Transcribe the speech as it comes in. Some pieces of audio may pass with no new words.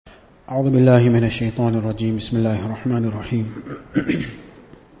أعوذ بالله من الشيطان الرجيم بسم الله الرحمن الرحيم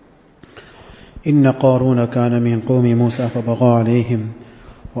إن قارون كان من قوم موسى فبغى عليهم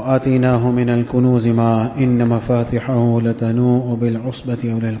وآتيناه من الكنوز ما إن مفاتحه لتنوء بالعصبة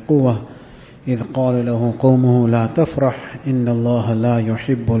أولي القوة إذ قال له قومه لا تفرح إن الله لا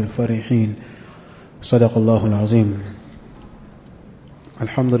يحب الفرحين صدق الله العظيم.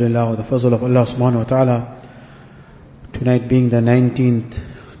 Alhamdulillah, with the fazl of Allah subhanahu wa ta'ala, tonight being the 19th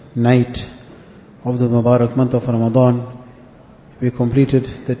night of the Mubarak month of Ramadan, we completed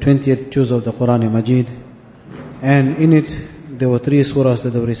the 20th juz of the Quran Majid, and in it there were 3 surahs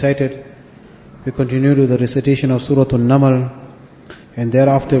that were recited. We continued with the recitation of Surah Al-Naml, and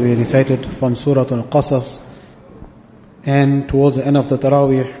thereafter we recited from Surah Al-Qasas, and towards the end of the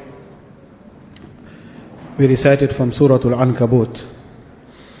Taraweeh we recited from Surah Al-Ankabut.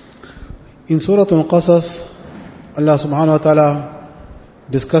 In Surah Al-Qasas, Allah subhanahu wa ta'ala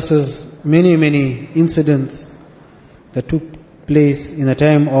discusses many incidents that took place in the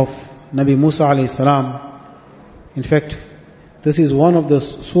time of Nabi Musa alayhi salam. In fact, this is one of the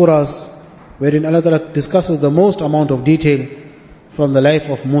surahs wherein Allah Ta'ala discusses the most amount of detail from the life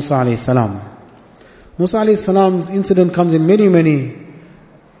of Musa alayhi salam. Musa alayhi salam's incident comes in many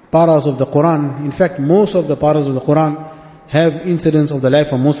paras of the Quran. In fact, most of the paras of the Quran have incidents of the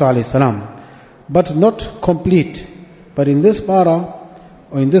life of Musa alayhi salam, but not complete. But in this para,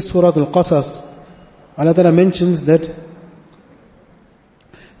 or in this Surah Al-Qasas, Allah Ta'ala mentions that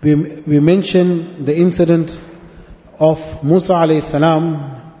we mention the incident of Musa alayhi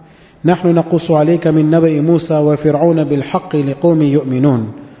salam. نَحْنُ نَقُصُّ عَلَيْكَ مِن نَبَإِ مُوسَى وَفِرْعَوْنَ بِالْحَقِّ لِقَوْمٍ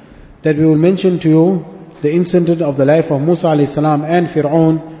يُؤْمِنُونَ. That we will mention to you the incident of the life of Musa alayhi salam and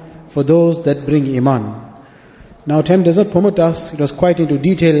Fir'aun for those that bring iman. Now time does not permit us, it was quite into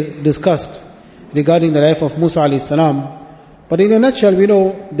detail discussed regarding the life of Musa alayhi salam. But in a nutshell, we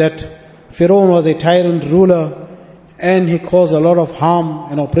know that Fir'aun was a tyrant ruler, and he caused a lot of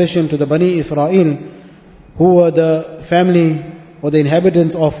harm and oppression to the Bani Israel, who were the family or the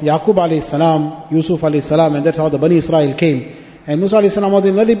inhabitants of Yaqub alayhi salam, Yusuf alayhi salam, and that's how the Bani Israel came. And Musa alayhi salam was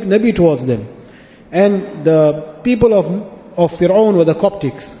a Nabi towards them. And the people of Fir'aun were the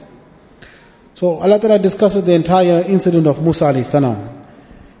Coptics. So Allah Ta'ala discusses the entire incident of Musa alayhi salam.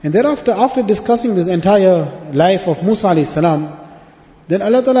 And thereafter, after discussing this entire life of Musa alayhi salam, then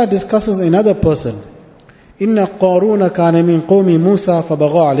Allah Ta'ala discusses another person. Inna Qaruna kana min qawmi Musa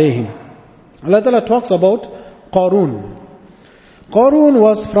fabagha alayhim. Allah Ta'ala talks about Qarun. Qarun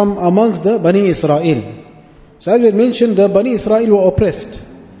was from amongst the Bani Israel. So as we mentioned, the Bani Israel were oppressed,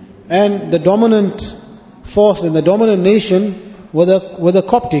 and the dominant force and the dominant nation were the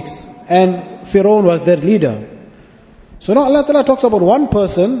Coptics, and Fir'aun was their leader. So now Allah Ta'ala talks about one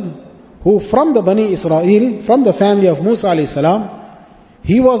person who from the Bani Israel, from the family of Musa alayhi salam,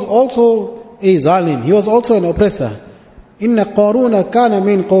 he was also a zalim, he was also an oppressor. Inna Qaruna kana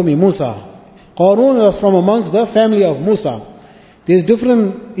min qawmi Musa. Qarun was from amongst the family of Musa. There's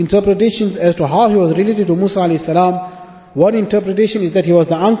different interpretations as to how he was related to Musa alayhi salam. One interpretation is that he was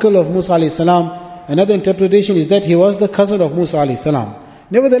the uncle of Musa alayhi salam. Another interpretation is that he was the cousin of Musa alayhi salam.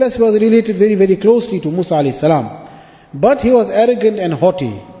 Nevertheless, he was related very closely to Musa alayhi salam. But he was arrogant and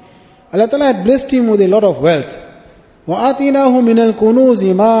haughty. Allah Ta'ala had blessed him with a lot of wealth. وَآتِينَاهُ مِنَ الْكُنُوزِ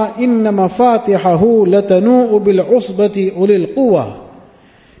مَا إِنَّ مَفَاتِحَهُ لَتَنُوءُ بِالْعُصْبَةِ أُولِي الْقُوَّةِ.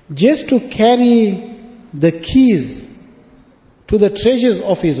 Just to carry the keys to the treasures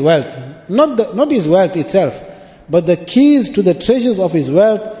of his wealth. Not his wealth itself, but the keys to the treasures of his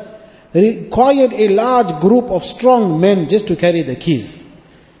wealth required a large group of strong men just to carry the keys.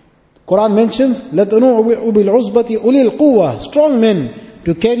 Quran mentions, لَتَنُوءُ بِالْعُصْبَةِ أُولِي الْقُوَّةِ. Strong men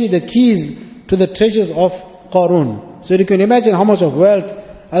to carry the keys to the treasures of Qarun. So you can imagine how much of wealth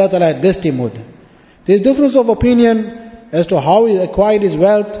Allah Ta'ala had blessed him with. There is difference of opinion as to how he acquired his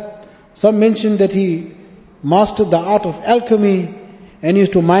wealth. Some mention that he mastered the art of alchemy and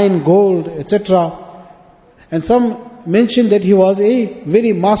used to mine gold, etc. And some mention that he was a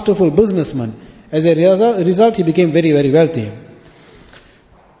very masterful businessman. As a result, he became very wealthy.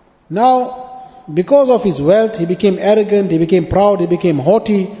 Now, because of his wealth, he became arrogant, he became proud, he became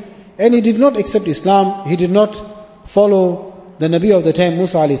haughty, and he did not accept Islam, he did not follow the Nabi of the time,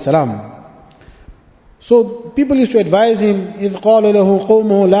 Musa alayhi salam. So people used to advise him, إِذْ قَالَ لَهُ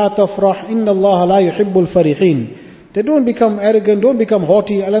قَوْمُهُ لَا تَفْرَحْ إِنَّ اللَّهَ لَا يُحِبُّ الْفَرِحِينَ. They don't become arrogant, don't become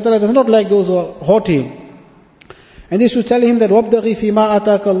haughty. Allah Ta'ala does not like those who are haughty. And they used to tell him that وَابْدَغِ فِي مَا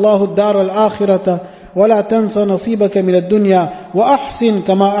أَتَاكَ اللَّهُ الدَّارَ الْآخِرَةَ وَلَا تَنْسَ نَصِيبَكَ مِنَ الدُّنْيَا وَأَحْسِنْ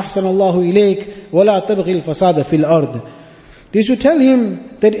كَمَا أَحْسَنَ اللَّهُ إِلَيْكَ وَلَا تَبْغِ الْفَسَادَ فِي الْأَرْضِ. They should tell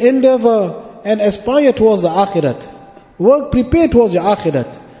him that endeavor and aspire towards the akhirat. Work, prepare towards your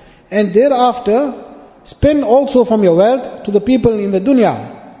akhirat. And thereafter, spend also from your wealth to the people in the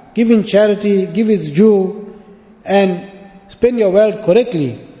dunya. Give in charity, give its due, and spend your wealth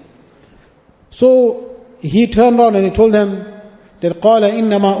correctly. So he turned around and he told them that قَالَ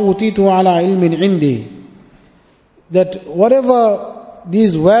إِنَّمَا أُوتِيتُ عَلَىٰ عِلْمٍ عِنْدِي, that whatever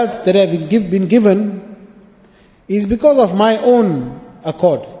these wealth that have been given is because of my own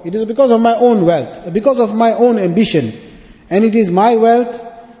accord. It is because of my own wealth, because of my own ambition. And it is my wealth,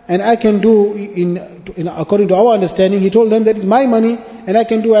 and I can do, according to our understanding, he told them that it's my money, and I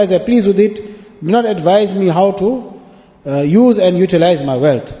can do as I please with it. Do not advise me how to use and utilize my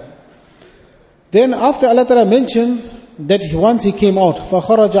wealth. Then after Allah Ta'ala mentions that once he came out,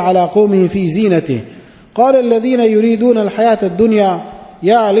 فَخَرَجَ عَلَىٰ قَوْمِهِ فِي زِينَتِهِ قَالَ الَّذِينَ يُرِيدُونَ الْحَيَاةَ الدُّنْيَا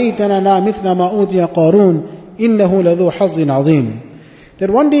يَا لَيْتَنَا مِثْلَ مَا أُوتِيَ قَارُونَ إِنَّهُ لَذُو حَظٍّ عَظِيمٍ. That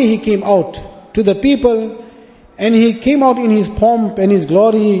one day he came out to the people, and he came out in his pomp and his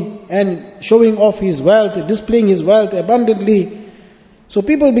glory, and showing off his wealth, displaying his wealth abundantly. So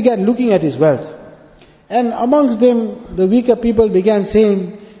people began looking at his wealth. And amongst them, the weaker people began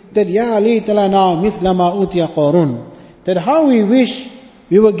saying that, Ya laytalana mithla ma utiya Qarun, that how we wish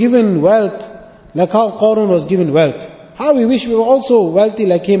we were given wealth like how Qarun was given wealth. How we wish we were also wealthy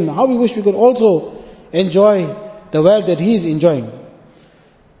like him. How we wish we could also enjoy the wealth that he is enjoying.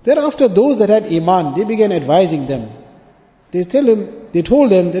 Thereafter, those that had iman, they began advising them. They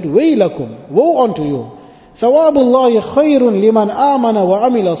told them that, Waylakum, woe unto you. Thawabullahi khayrun liman amana wa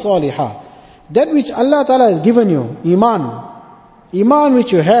amila salihah. That which Allah Ta'ala has given you, iman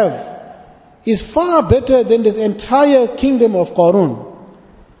which you have, is far better than this entire kingdom of Qarun.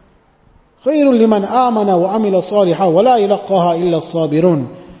 Khayrun liman amana wa amila salihah wa la yulaqaha illa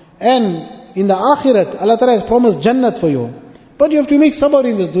as-sabirun. And in the akhirat, Allah Ta'ala has promised Jannat for you. But you have to make sabr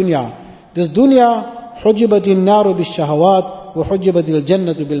in this dunya. This dunya, hujibatil naru bil shahawat wa hujibatil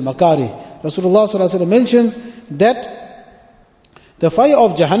jannatu bil makari. Rasulullah sallallahu alaihi wasallam mentions that the fire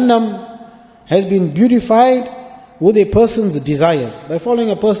of Jahannam has been beautified with a person's desires. By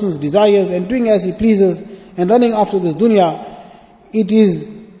following a person's desires and doing as he pleases and running after this dunya, it is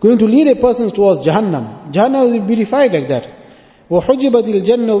going to lead a person towards Jahannam. Jahannam is beautified like that. wa hujibatil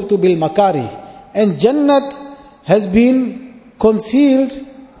jannatu bil makari. And Jannat has been concealed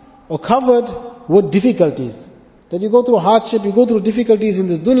or covered with difficulties. That you go through hardship, you go through difficulties in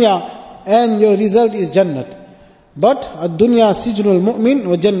this dunya, and your result is Jannat. But ad-dunya sijnul mu'min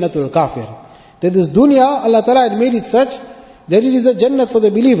wa jannatul kafir. That this dunya, Allah Ta'ala had made it such that it is a Jannat for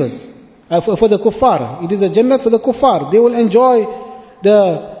the believers, for the kuffar. It is a Jannat for the kuffar. They will enjoy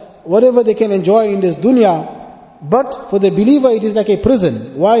whatever they can enjoy in this dunya. But for the believer, it is like a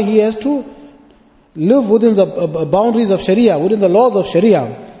prison. Why? He has to live within the boundaries of Sharia, within the laws of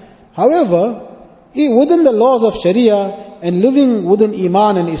Sharia. However, within the laws of Sharia and living within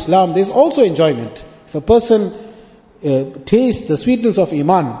Iman and Islam, there is also enjoyment. If a person tastes the sweetness of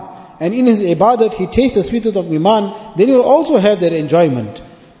Iman, and in his ibadat he tastes the sweetness of Iman, then he will also have that enjoyment.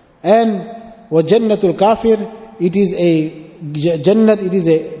 And wa jannatul kafir, it is a Jannat, it is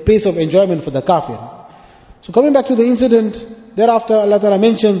a place of enjoyment for the kafir. So coming back to the incident, thereafter Allah Ta'ala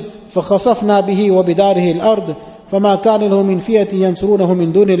mentions, فَخَصَفْنَا بِهِ وَبِدَارِهِ الْأَرْضِ فَمَا كَانَ لَهُ مِنْ فِيَةٍ يَنْصُرُونَهُ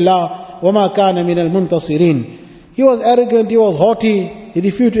مِنْ دُونِ اللَّهِ وَمَا كَانَ مِنَ الْمُنْتَصِرِينَ. He was arrogant, he was haughty, he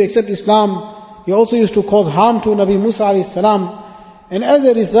refused to accept Islam. He also used to cause harm to Nabi Musa alayhi salam. And as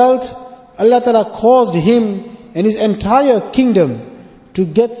a result, Allah Ta'ala caused him and his entire kingdom to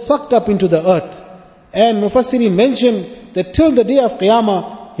get sucked up into the earth. And Mufassirin mentioned that till the day of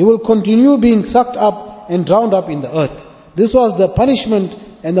Qiyamah, he will continue being sucked up and drowned up in the earth. This was the punishment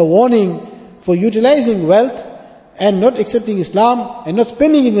and the warning for utilizing wealth and not accepting Islam and not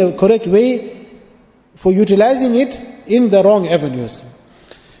spending it in the correct way, for utilizing it in the wrong avenues.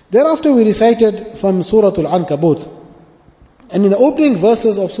 Thereafter we recited from Surah Al-Ankabut. And in the opening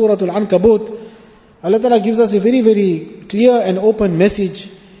verses of Surah Al-Ankabut, Allah Ta'ala gives us a very, very clear and open message,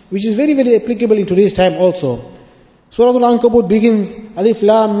 which is very, very applicable in today's time also. Surah Al-Ankabut begins, Alif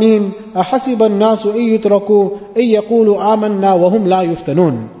Lam Mim, أَحَسِبَ النَّاسُ إِن يُتْرَكُوا إِن يَقُولُوا آمَنَّا وَهُمْ لَا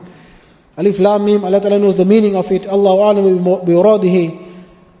يُفْتَنُونَ. Alif Lam Mim, Allah Ta'ala knows the meaning of it. Allahu a'lamu bi muradihi.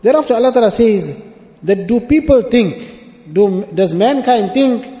 Thereafter Allah Ta'ala says that do people think, does mankind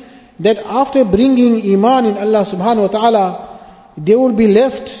think that after bringing iman in Allah subhanahu wa ta'ala, they will be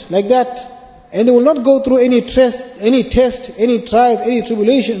left like that, and they will not go through any test, any trials, any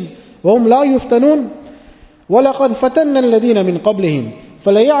tribulations. وَهُمْ لَا يُفْتَنُونَ وَلَقَدْ فَتَنَّا الَّذِينَ مِنْ قَبْلِهِمْ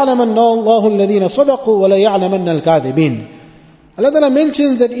فَلَيَعْلَمَنَّ اللَّهُ الَّذِينَ صَدَقُوا وَلَيَعْلَمَنَّ الْكَاذِبِينَ. Allah Ta'ala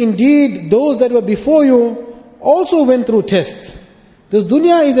mentions that indeed those that were before you also went through tests. This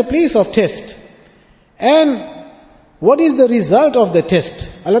dunya is a place of test. And what is the result of the test?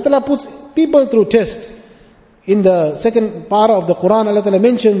 Allah Ta'ala puts people through tests. In the second para of the Quran, Allah Ta'ala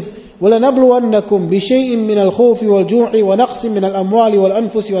mentions, وَلَنَبْلُوَنَّكُمْ بِشَيْءٍ مِّنَ الْخَوْفِ وَالْجُوعِ وَنَقْصٍ مِّنَ الْأَمْوَالِ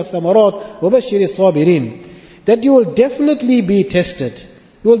وَالْأَنفُسِ وَالثَّمَرَاتِ وَبَشِّرِ الصَّابِرِينَ. That you will definitely be tested.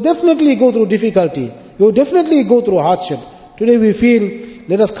 You will definitely go through difficulty. You will definitely go through hardship. Today we feel,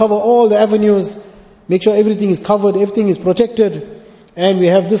 let us cover all the avenues, make sure everything is covered, everything is protected, and we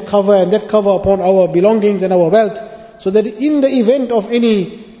have this cover and that cover upon our belongings and our wealth, so that in the event of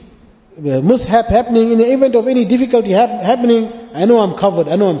any mishap happening, in the event of any difficulty happening, I know I'm covered,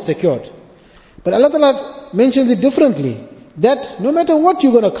 I know I'm secured. But Allah Ta'ala mentions it differently, that no matter what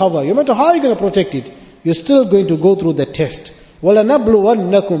you're going to cover, no matter how you're going to protect it, you're still going to go through the test.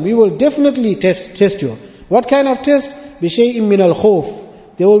 وَلَنَبْلُوَنَّكُمْ. We will definitely test you. What kind of test? بِشَيْءٍ مِّنَ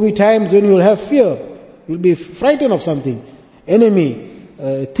الْخَوْفِ. There will be times when you will have fear. You'll be frightened of something. Enemy,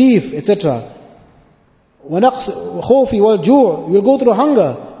 thief, etc. وَنَقْصِ خَوْفِ وَالْجُوعِ. You will go through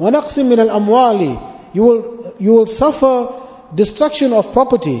hunger. وَنَقْصٍ مِّنَ الْأَمْوَالِ. You will suffer destruction of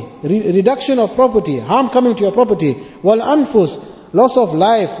property, reduction of property, harm coming to your property. وَالْأَنفُسِ. Loss of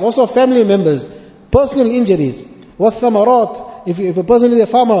life, loss of family members, personal injuries. وَالثَّمَرَاتِ. If a person is a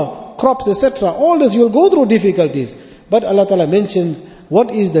farmer, crops, etc. All this, you will go through difficulties. But Allah Ta'ala mentions,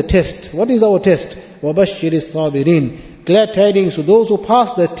 what is the test? What is our test? وَبَشِّرِ الصَّابِرِينَ. Glad tidings to those who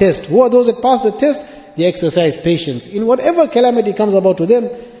pass the test. Who are those that pass the test? They exercise patience. In whatever calamity comes about to them,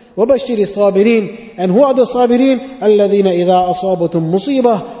 وَبَشِّرِ الصَّابِرِينَ. And who are the sabirin? الَّذِينَ إِذَا أَصَابَتُمْ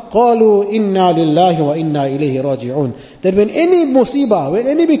مُصِيبَةٌ قَالُوا إِنَّا لِلَّهِ وَإِنَّا إِلَيْهِ رَاجِعُونَ. That when any musibah, when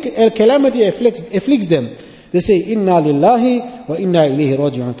any calamity afflicts them, they say, Inna lillahi wa inna ilayhi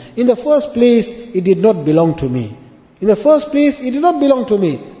raji'un. In the first place, it did not belong to me. In the first place, it did not belong to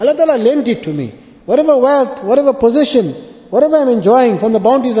me. Allah Ta'ala lent it to me. Whatever wealth, whatever possession, whatever I'm enjoying from the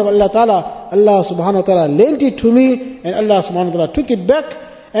bounties of Allah Ta'ala, Allah Subhanahu wa Ta'ala lent it to me, and Allah Subhanahu wa Ta'ala took it back.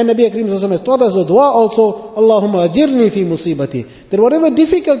 And Nabi Kareem Sallallahu Alaihi Wasallam has taught us the dua also, Allahumma ajirni fi musibati. That whatever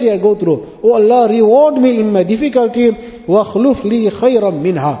difficulty I go through, oh Allah, reward me in my difficulty, wa akhluf li khayran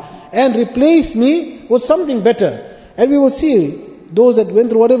minha. And replace me with something better. And we will see those that went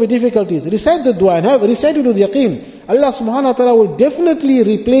through whatever difficulties, recite the dua and recite it with yaqeen. Allah Subhanahu wa Ta'ala will definitely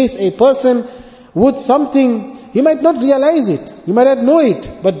replace a person with something. He might not realize it, he might not know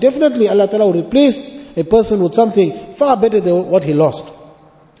it, but definitely Allah Ta'ala will replace a person with something far better than what he lost.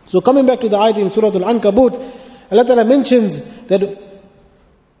 So coming back to the ayat in Surah Al-Ankabut, Allah Ta'ala mentions that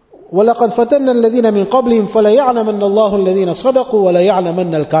وَلَقَدْ فَتَنَّا الَّذِينَ مِنْ قَبْلِهِمْ فَلَيَعْلَمَنَّ اللَّهُ الَّذِينَ صَدَقُوا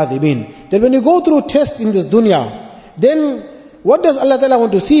وَلَيَعْلَمَنَّ الْكَاذِبِينَ. That when you go through tests in this dunya, then what does Allah Ta'ala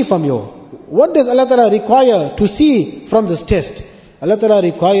want to see from you? What does Allah Ta'ala require to see from this test? Allah Ta'ala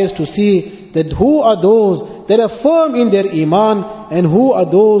requires to see that who are those that are firm in their iman, and who are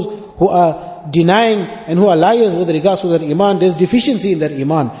those who are denying and who are liars with regards to their iman. There's deficiency in their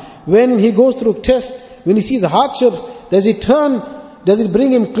iman. When he goes through tests, when he sees hardships, does it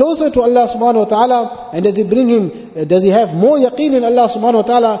bring him closer to Allah Subhanahu wa Ta'ala? And does he have more yaqeen in Allah Subhanahu wa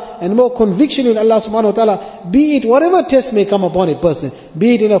Ta'ala and more conviction in Allah Subhanahu wa Ta'ala? Be it whatever test may come upon a person,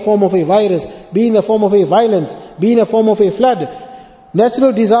 be it in the form of a virus, be in the form of a violence, be in the form of a flood,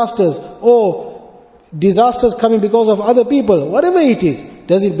 natural disasters, or disasters coming because of other people, whatever it is,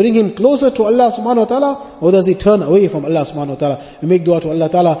 does it bring him closer to Allah Subhanahu wa Ta'ala, or does he turn away from Allah Subhanahu wa Ta'ala? We make dua to Allah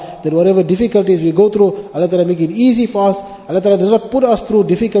Ta'ala that whatever difficulties we go through, Allah Ta'ala make it easy for us. Allah Ta'ala does not put us through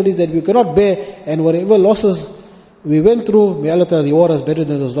difficulties that we cannot bear, and whatever losses we went through, may Allah Ta'ala reward us better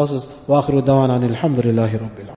than those losses. Wa akhiru dawana alhamdulillahi rabbil alamin.